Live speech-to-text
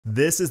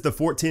This is the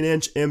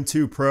 14-inch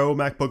M2 Pro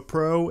MacBook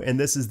Pro, and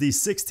this is the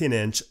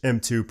 16-inch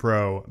M2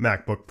 Pro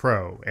MacBook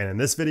Pro. And in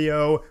this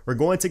video, we're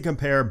going to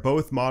compare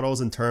both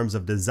models in terms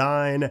of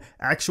design,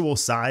 actual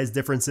size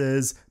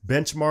differences,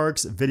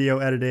 benchmarks, video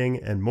editing,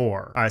 and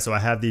more. All right, so I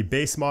have the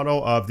base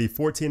model of the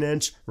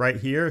 14-inch right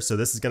here. So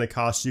this is going to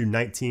cost you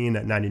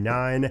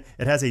 $19.99.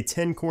 It has a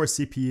 10-core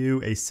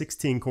CPU, a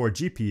 16-core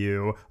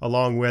GPU,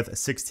 along with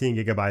 16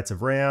 gigabytes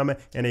of RAM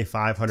and a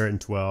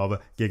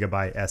 512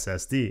 gigabyte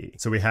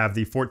SSD. So we have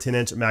the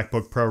 14-inch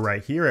MacBook Pro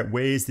right here. It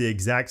weighs the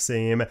exact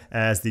same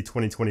as the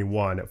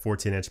 2021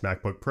 14-inch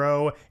MacBook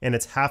Pro, and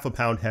it's half a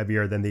pound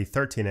heavier than the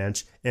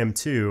 13-inch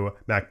M2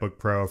 MacBook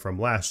Pro from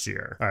last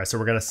year. All right, so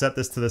we're gonna set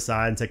this to the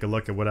side and take a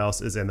look at what else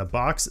is in the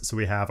box. So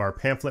we have our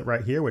pamphlet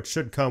right here, which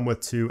should come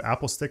with 2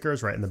 Apple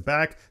stickers right in the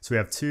back. So we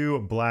have 2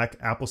 black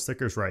Apple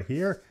stickers right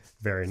here.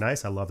 Very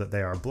nice. I love that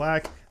they are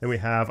black. Then we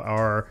have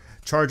our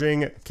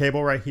charging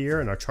cable right here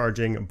and our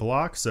charging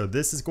block. So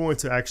this is going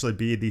to actually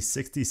be the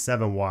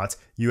 67 watt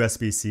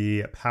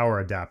USB-C power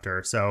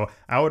adapter. So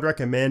I would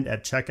recommend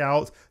at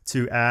checkout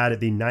to add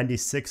the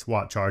 96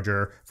 watt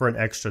charger for an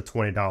extra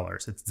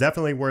 $20. It's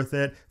definitely worth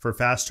it for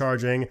fast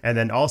charging. And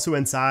then also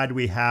inside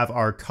we have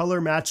our color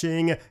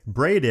matching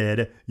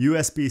braided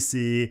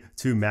USB-C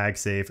to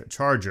MagSafe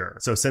charger.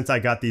 So since I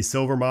got the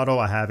silver model,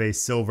 I have a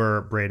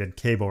silver braided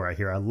cable right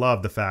here. I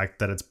love the fact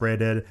that it's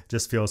braided,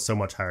 just feels so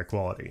much higher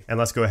quality. And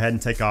let's go ahead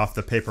and take off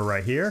the paper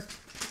right here.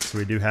 So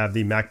we do have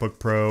the MacBook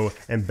Pro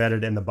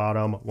embedded in the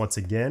bottom once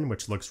again,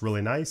 which looks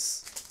really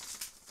nice.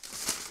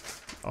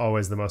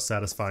 Always the most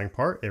satisfying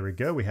part. There we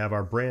go. We have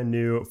our brand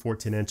new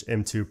 14-inch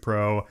M2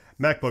 Pro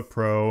MacBook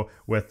Pro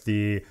with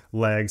the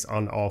legs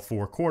on all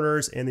 4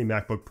 corners and the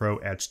MacBook Pro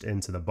etched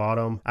into the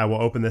bottom. I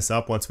will open this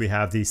up once we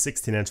have the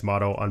 16-inch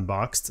model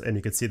unboxed, and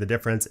you can see the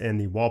difference in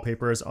the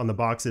wallpapers on the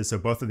boxes. So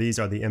both of these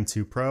are the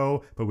M2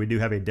 Pro, but we do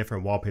have a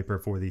different wallpaper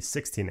for the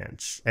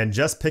 16-inch. And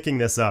just picking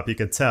this up, you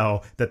can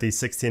tell that the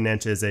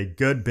 16-inch is a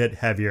good bit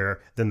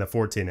heavier than the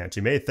 14-inch.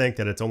 You may think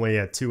that it's only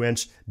a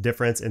 2-inch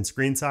difference in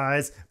screen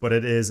size, but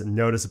it is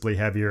noticeably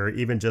heavier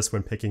even just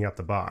when picking up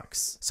the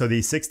box. So the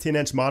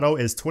 16-inch model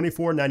is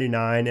 $24.99,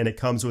 and it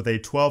comes with a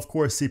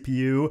 12-core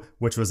CPU,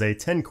 which was a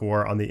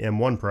 10-core on the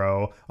M1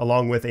 Pro,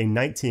 along with a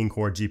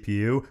 19-core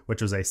GPU,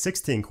 which was a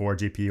 16-core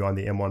GPU on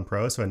the M1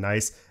 Pro, so a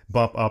nice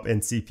bump up in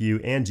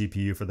CPU and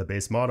GPU for the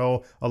base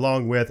model,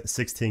 along with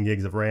 16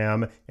 gigs of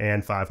RAM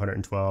and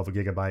 512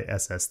 gigabyte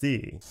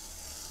SSD.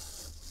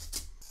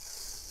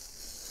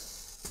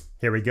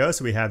 Here we go.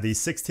 So we have the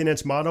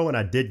 16-inch model, and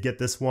I did get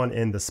this one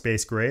in the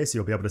space gray, so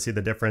you'll be able to see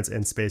the difference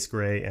in space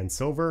gray and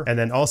silver. And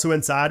then also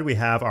inside we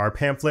have our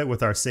pamphlet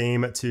with our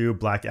same 2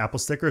 black Apple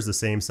stickers, the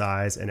same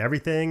size and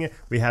everything.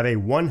 We have a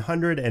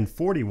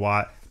 140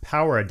 watt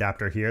power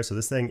adapter here. So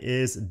this thing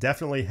is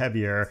definitely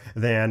heavier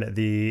than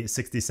the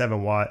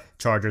 67 watt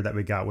charger that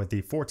we got with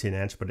the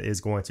 14-inch, but it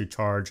is going to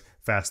charge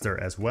faster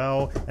as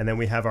well. And then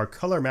we have our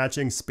color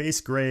matching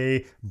space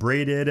gray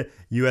braided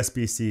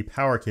USB-C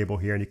power cable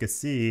here. And you can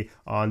see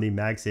on the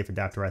MagSafe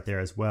adapter right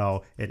there as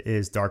well, it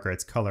is darker.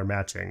 It's color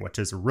matching, which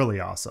is really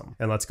awesome.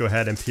 And let's go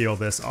ahead and peel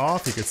this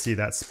off. You can see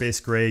that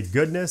space gray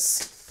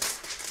goodness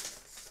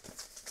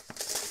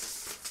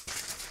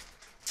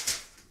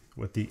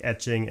with the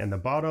etching in the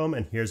bottom,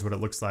 and here's what it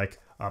looks like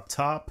up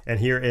top. And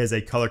here is a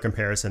color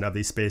comparison of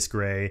the space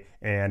gray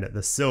and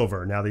the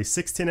silver. Now the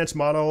 16-inch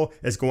model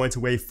is going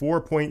to weigh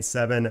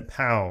 4.7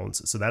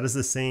 pounds. So that is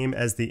the same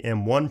as the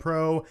M1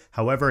 Pro.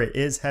 However, it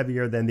is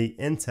heavier than the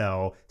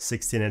Intel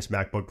 16-inch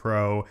MacBook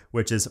Pro,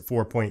 which is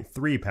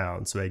 4.3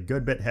 pounds. So a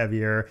good bit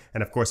heavier.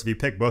 And of course, if you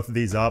pick both of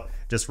these up,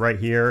 just right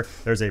here,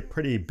 there's a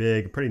pretty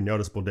big, pretty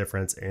noticeable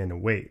difference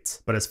in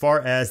weight. But as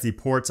far as the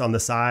ports on the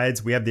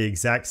sides, we have the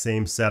exact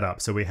same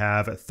setup. So we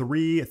have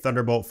 3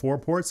 Thunderbolt 4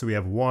 ports. So we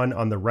have 1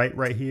 on the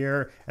right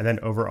here, and then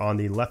over on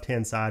the left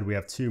hand side we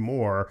have 2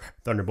 more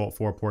Thunderbolt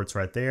 4 ports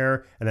right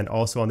there. And then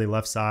also on the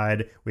left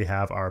side we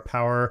have our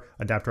power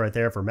adapter right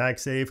there for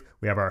MagSafe.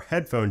 We have our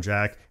headphone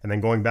jack, and then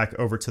going back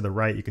over to the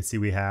right you can see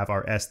we have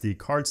our SD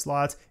card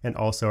slot and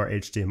also our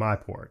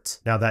HDMI port.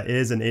 Now that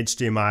is an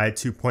HDMI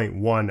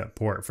 2.1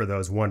 port for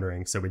those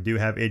wondering. So we do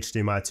have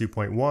HDMI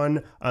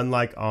 2.1,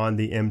 unlike on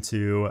the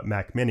M2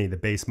 Mac Mini, the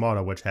base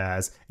model, which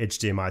has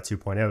HDMI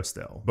 2.0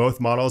 still. Both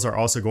models are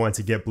also going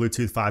to get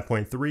Bluetooth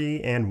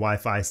 5.3 and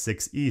Wi-Fi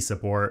 6E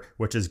support,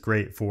 which is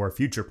great for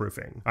future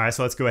proofing. All right,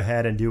 so let's go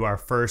ahead and do our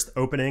first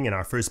opening and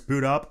our first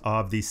boot up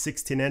of the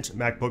 16-inch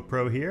MacBook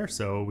Pro here.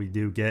 So we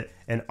do get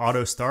an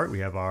auto start. We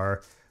have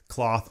our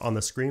cloth on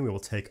the screen we will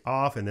take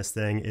off, and this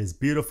thing is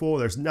beautiful.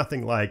 There's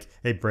nothing like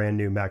a brand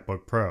new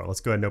MacBook Pro.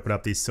 Let's go ahead and open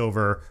up the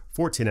silver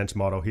 14-inch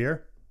model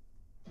here.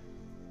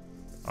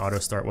 Auto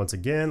start once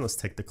again. Let's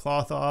take the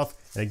cloth off.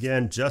 And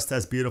again, just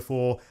as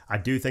beautiful. I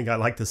do think I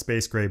like the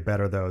space gray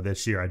better though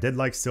this year. I did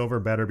like silver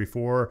better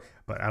before,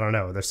 but I don't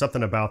know. There's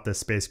something about this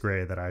space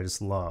gray that I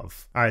just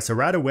love. All right, so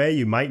right away,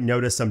 you might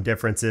notice some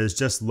differences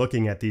just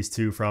looking at these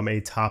two from a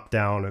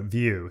top-down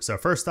view. So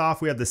first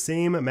off, we have the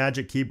same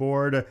Magic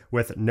Keyboard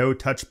with no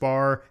touch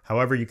bar.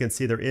 However, you can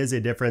see there is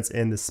a difference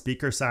in the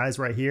speaker size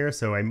right here.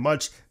 So a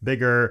much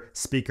bigger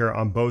speaker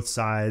on both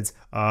sides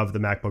of the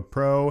MacBook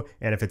Pro.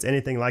 And if it's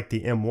anything like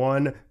the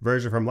M1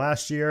 version from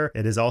last year,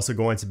 it is also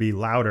going to be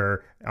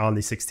louder on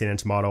the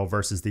 16-inch model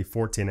versus the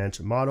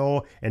 14-inch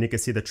model. And you can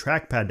see the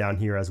trackpad down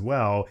here as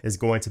well is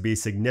going to be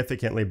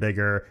significantly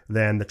bigger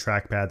than the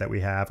trackpad that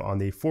we have on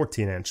the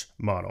 14-inch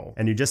model.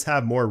 And you just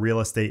have more real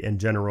estate in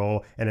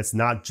general, and it's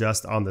not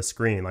just on the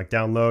screen. Like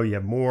down low, you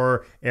have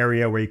more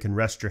area where you can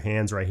rest your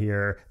hands right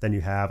here than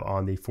you have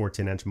on the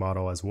 14-inch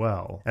model as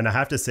well. And I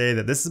have to say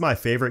that this is my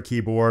favorite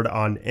keyboard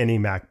on any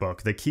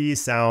MacBook. The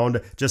keys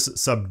sound just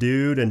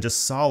subdued and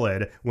just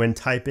solid when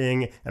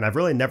typing, and I've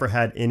really never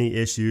had any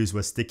issues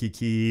with sticky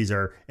keys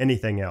or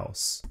anything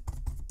else.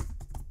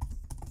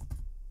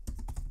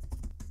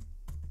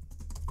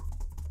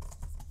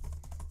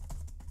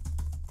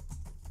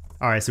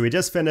 All right, so we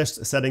just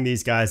finished setting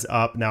these guys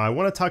up. Now I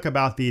want to talk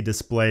about the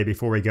display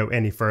before we go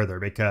any further,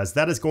 because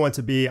that is going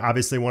to be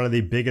obviously one of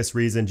the biggest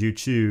reasons you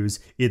choose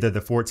either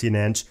the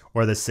 14-inch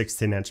or the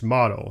 16-inch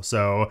model.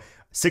 So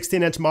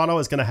 16-inch model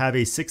is going to have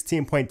a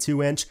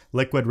 16.2-inch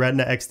Liquid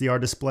Retina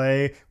XDR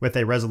display with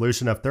a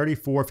resolution of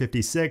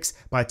 3456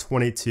 by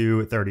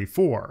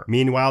 2234.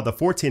 Meanwhile, the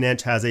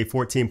 14-inch has a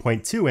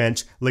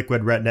 14.2-inch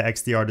Liquid Retina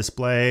XDR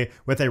display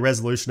with a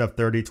resolution of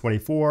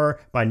 3024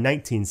 by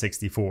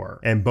 1964.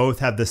 And both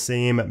have the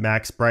same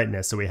max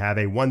brightness. So we have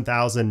a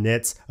 1000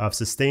 nits of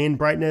sustained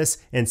brightness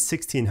and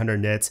 1600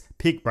 nits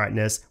peak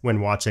brightness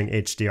when watching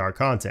HDR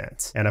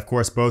content. And of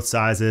course, both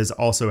sizes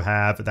also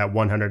have that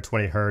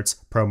 120 Hz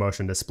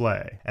ProMotion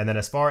display. And then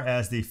as far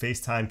as the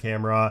FaceTime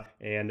camera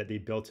and the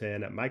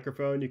built-in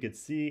microphone, you can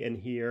see and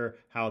hear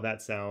how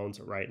that sounds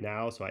right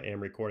now. So I am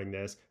recording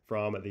this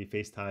from the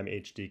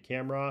FaceTime HD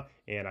camera,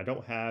 and I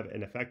don't have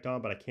an effect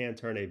on, but I can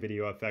turn a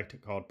video effect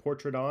called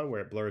Portrait on, where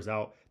it blurs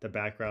out the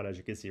background, as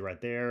you can see right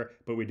there,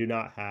 but we do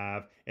not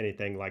have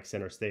anything like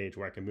Center Stage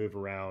where I can move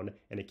around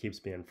and it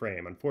keeps me in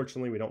frame.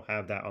 Unfortunately, we don't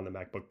have that on the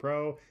MacBook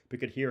Pro,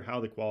 but you could hear how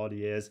the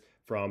quality is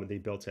from the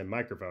built-in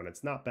microphone.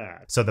 It's not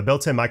bad. So the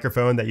built-in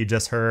microphone that you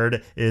just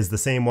heard is the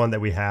same one that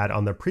we had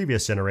on the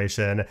previous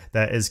generation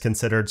that is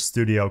considered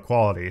studio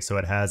quality. So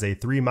it has a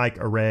 3-mic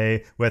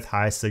array with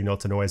high signal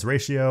to noise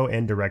ratio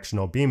and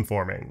directional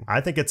beamforming.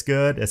 I think it's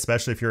good,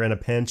 especially if you're in a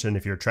pinch and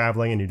if you're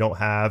traveling and you don't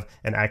have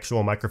an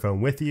actual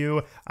microphone with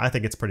you. I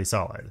think it's pretty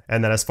solid.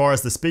 And then as far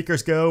as the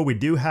speakers go, we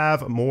do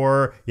have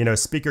more,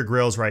 speaker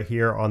grills right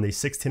here on the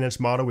 16-inch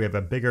model. We have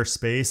a bigger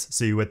space,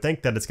 so you would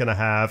think that it's going to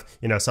have,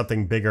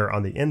 something bigger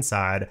on the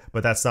inside,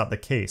 but that's not the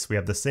case. We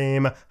have the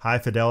same high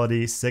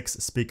fidelity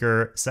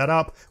 6-speaker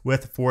setup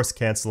with force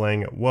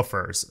canceling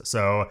woofers.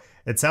 So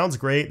it sounds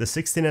great. The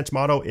 16-inch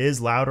model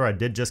is louder. I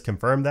did just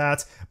confirm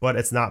that, but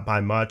it's not by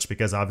much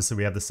because obviously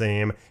we have the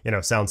same,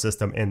 sound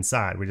system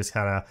inside. We just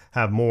kind of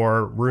have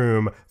more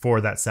room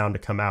for that sound to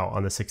come out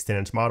on the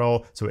 16-inch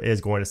model, so it is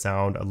going to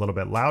sound a little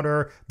bit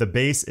louder. The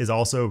bass is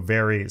also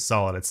very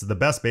solid. It's the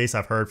best bass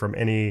I've heard from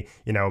any,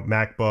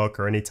 MacBook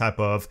or any type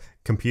of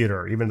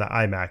computer, even the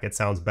iMac. It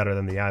sounds better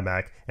than the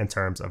iMac in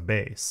terms of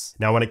bass.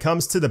 Now, when it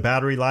comes to the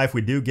battery life,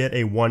 we do get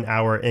a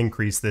 1-hour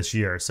increase this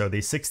year. So the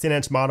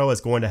 16-inch model is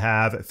going to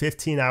have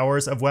 15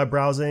 hours of web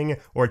browsing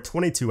or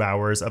 22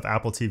 hours of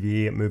Apple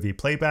TV movie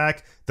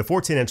playback. The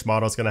 14-inch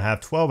model is going to have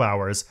 12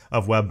 hours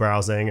of web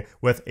browsing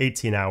with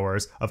 18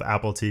 hours of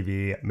Apple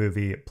TV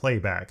movie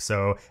playback.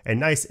 So a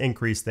nice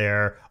increase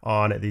there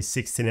on the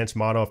 16-inch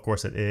model. Of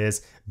course, it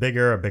is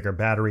bigger, a bigger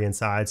battery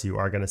inside, so you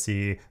are going to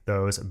see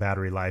those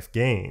battery life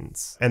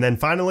gains. And then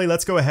finally,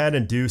 let's go ahead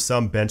and do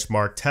some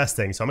benchmark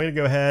testing. So I'm going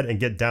to go ahead and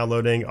get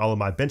downloading all of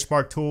my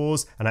benchmark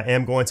tools, and I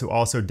am going to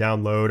also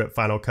download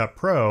Final Cut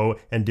Pro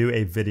and do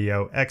a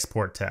video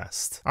export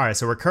test. All right,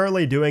 so we're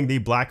currently doing the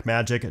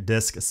Blackmagic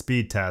disk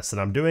speed test,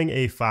 and I'm doing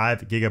a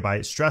 5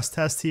 GB stress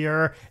test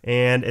here,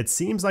 and it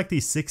seems like the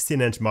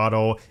 16-inch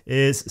model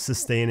is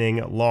sustaining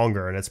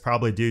longer, and it's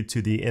probably due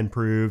to the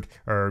improved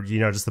or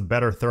just the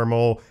better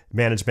thermal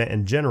management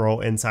in general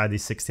inside the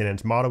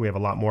 16-inch model. We have a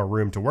lot more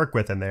room to work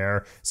with in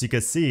there, so you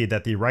can see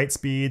that the write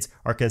speeds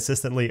are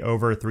consistently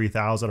over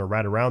 3000 or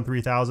right around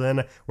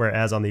 3000,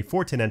 whereas on the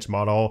 14-inch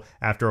model,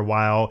 after a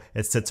while,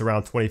 it sits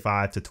around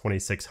 25 to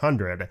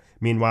 2600.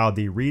 Meanwhile,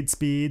 the read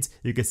speeds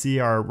you can see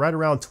are right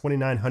around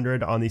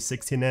 2900 on the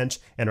 16-inch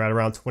and right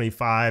around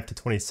 25 to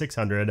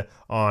 2600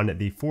 on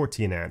the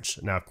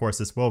 14-inch. Now, of course,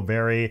 this will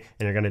vary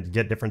and you're going to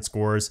get different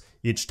scores,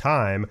 each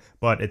time,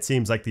 but it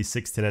seems like the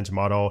 16-inch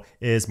model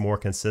is more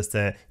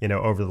consistent,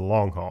 over the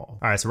long haul.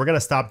 All right, so we're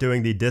gonna stop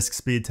doing the disk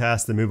speed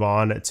test and move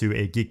on to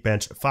a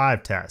Geekbench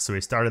 5 test. So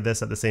we started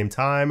this at the same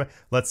time.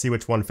 Let's see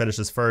which one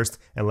finishes first,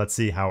 and let's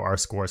see how our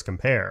scores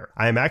compare.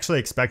 I am actually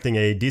expecting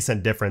a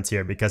decent difference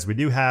here because we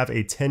do have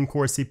a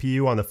 10-core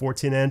CPU on the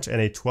 14-inch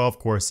and a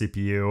 12-core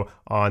CPU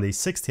on the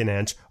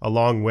 16-inch,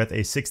 along with a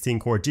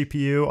 16-core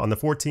GPU on the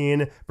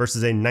 14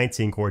 versus a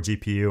 19-core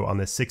GPU on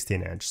the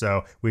 16-inch.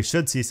 So we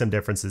should see some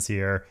differences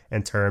here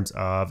in terms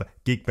of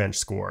Geekbench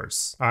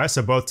scores. All right,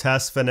 so both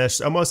tests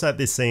finished almost at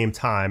the same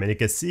time, and you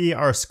can see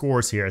our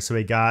scores here. So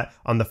we got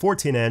on the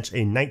 14-inch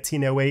a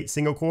 1908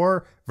 single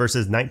core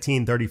versus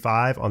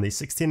 1935 on the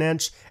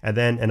 16-inch, and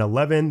then an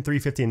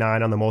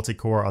 11359 on the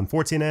multi-core on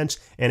 14-inch,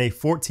 and a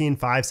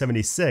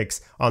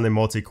 14576 on the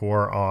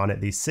multi-core on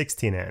the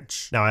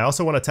 16-inch. Now I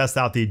also want to test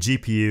out the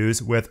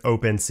GPUs with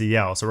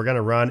OpenCL, so we're going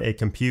to run a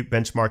compute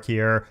benchmark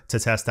here to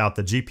test out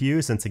the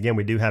GPU, since again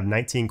we do have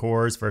 19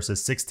 cores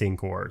versus 16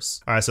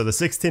 cores. All right, so the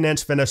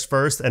 16-inch finished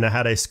first, and it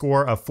had a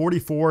score of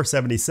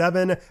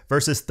 4477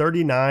 versus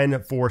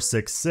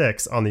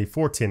 39466 on the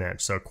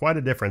 14-inch, so quite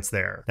a difference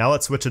there. Now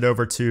let's switch it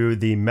over to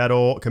the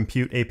Metal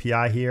Compute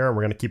API here, and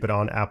we're going to keep it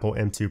on Apple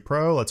M2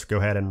 Pro. Let's go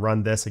ahead and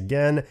run this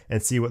again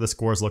and see what the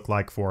scores look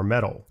like for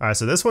Metal. All right,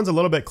 so this one's a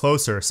little bit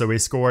closer. So we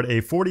scored a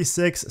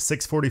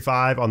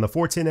 46,645 on the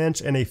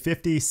 14-inch and a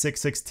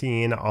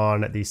 50,616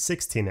 on the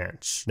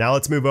 16-inch. Now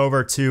let's move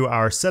over to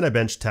our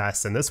Cinebench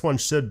test, and this one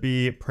should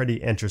be pretty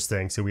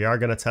interesting. So we are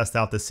going to test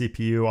out the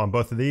CPU on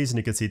both of these, and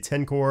you can see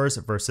 10 cores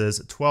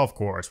versus 12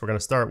 cores. We're going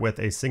to start with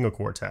a single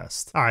core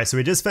test. All right, so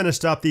we just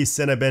finished up the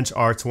Cinebench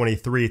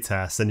R23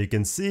 test, and you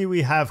can see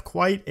we have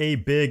quite a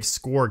big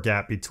score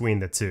gap between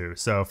the two.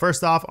 So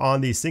first off,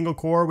 on the single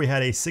core, we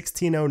had a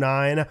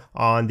 1609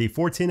 on the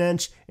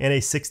 14-inch and a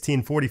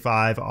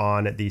 1645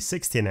 on the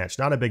 16-inch.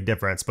 Not a big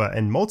difference, but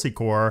in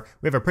multi-core,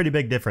 we have a pretty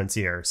big difference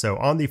here. So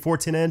on the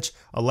 14-inch,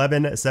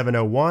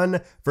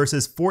 11701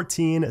 versus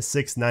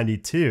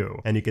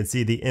 14692. And you can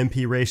see the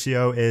MP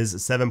ratio is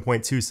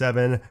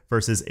 7.27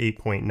 versus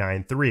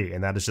 8.93.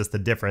 And that is just the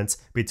difference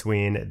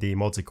between the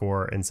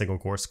multi-core and single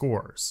core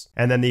scores.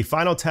 And then the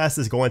final test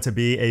is going to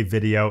be a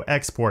video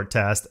export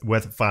test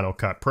with Final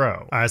Cut Pro.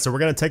 All right, so we're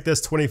going to take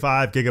this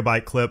 25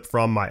 gigabyte clip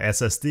from my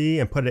SSD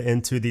and put it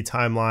into the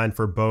timeline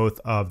for both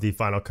of the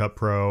Final Cut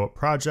Pro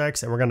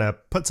projects, and we're going to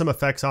put some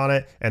effects on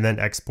it and then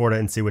export it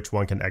and see which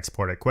one can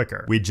export it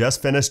quicker. We just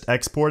finished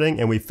exporting,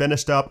 and we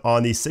finished up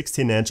on the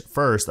 16-inch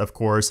first, of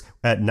course,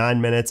 at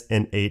 9 minutes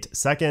and 8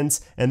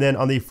 seconds, and then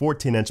on the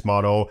 14-inch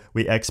model,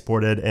 we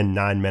exported in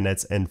 9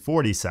 minutes and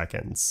 40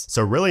 seconds.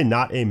 So really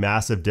not a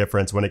massive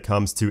difference when it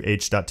comes to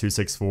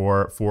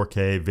H.264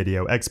 4K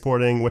video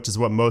exporting, which is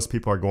what most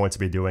people are going to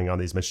be doing on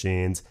these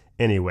machines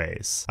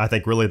anyways. I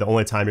think really the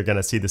only time you're going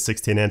to see the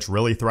 16-inch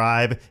really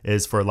thrive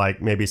is for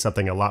like maybe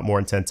something a lot more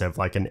intensive,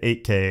 like an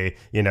 8K,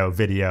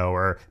 video,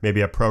 or maybe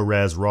a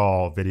ProRes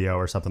RAW video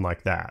or something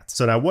like that.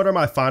 So now what are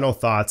my final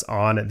thoughts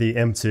on the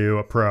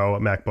M2 Pro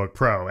MacBook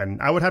Pro? And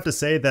I would have to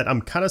say that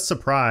I'm kind of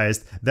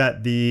surprised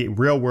that the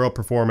real world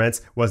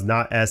performance was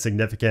not as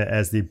significant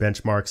as the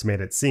benchmarks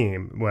made it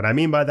seem. What I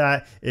mean by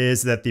that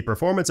is that the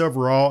performance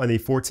overall in the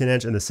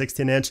 14-inch and the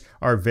 16-inch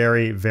are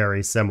very,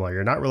 very similar.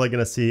 You're not really going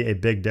to see a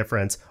big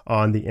difference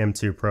on the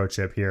M2 Pro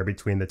chip here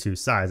between the two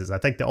sizes. I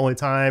think the only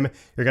time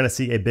you're going to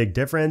see a big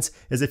difference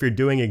is if you're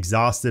doing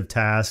exhaustive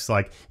tasks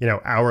like,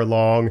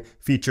 hour-long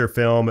feature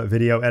film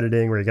video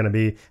editing, where you're going to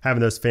be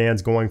having those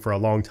fans going for a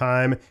long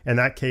time. In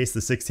that case, the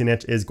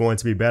 16-inch is going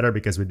to be better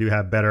because we do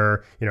have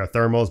better,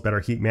 thermals,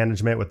 better heat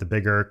management with the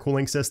bigger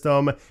cooling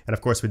system. And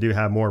of course, we do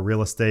have more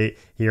real estate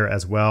here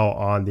as well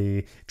on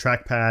the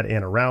trackpad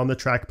and around the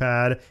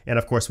trackpad. And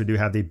of course, we do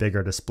have the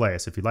bigger display.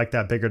 So if you like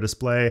that bigger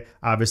display,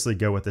 obviously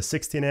go with the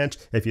 16-inch.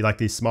 If you like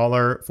the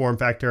smaller form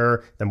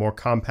factor, the more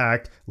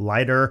compact,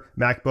 lighter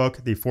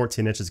MacBook, the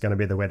 14-inch is going to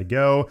be the way to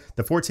go.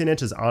 The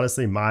 14-inch is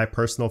honestly my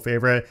personal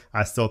favorite.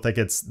 I still think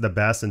it's the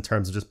best in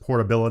terms of just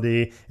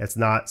portability. It's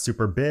not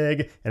super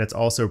big, and it's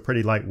also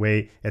pretty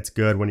lightweight. It's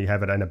good when you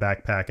have it in a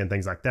backpack and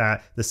things like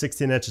that. The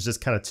 16-inch is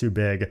just kind of too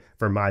big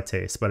for my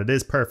taste, but it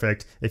is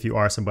perfect if you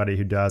are somebody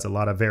who does a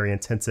lot of very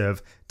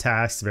intensive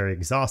tasks, very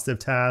exhaustive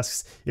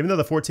tasks. Even though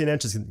the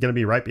 14-inch is going to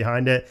be right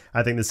behind it,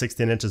 I think the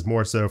 16-inch is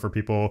more so for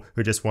people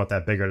who just want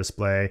that bigger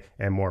display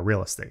and more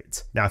real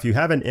estate. Now, if you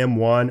have an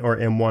M1 or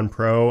M1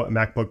 Pro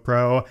MacBook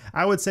Pro,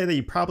 I would say that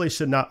you probably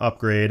should not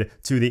upgrade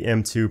to the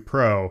M2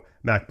 Pro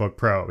MacBook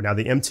Pro. Now,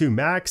 the M2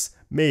 Max,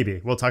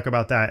 maybe. We'll talk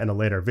about that in a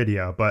later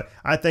video, but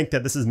I think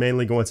that this is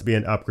mainly going to be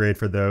an upgrade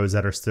for those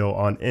that are still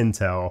on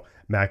Intel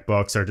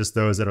MacBooks, or just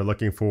those that are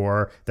looking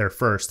for their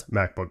first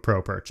MacBook Pro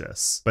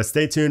purchase. But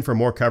stay tuned for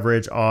more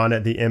coverage on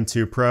the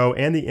M2 Pro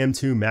and the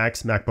M2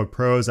 Max MacBook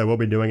Pros. I will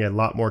be doing a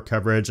lot more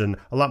coverage and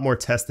a lot more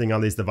testing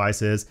on these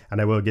devices,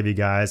 and I will give you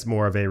guys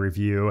more of a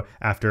review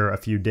after a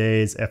few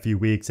days, a few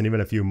weeks, and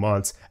even a few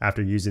months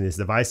after using these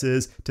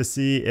devices to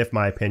see if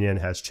my opinion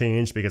has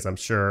changed, because I'm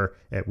sure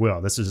it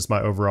will. This is just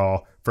my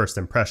overall first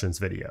impressions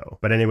video.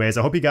 But anyways,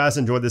 I hope you guys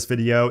enjoyed this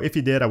video. If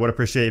you did, I would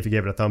appreciate if you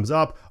gave it a thumbs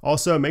up.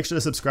 Also, make sure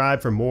to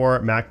subscribe for more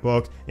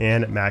MacBook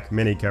and Mac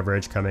Mini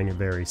coverage coming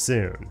very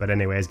soon. But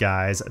anyways,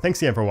 guys,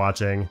 thanks again for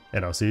watching,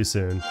 and I'll see you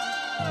soon.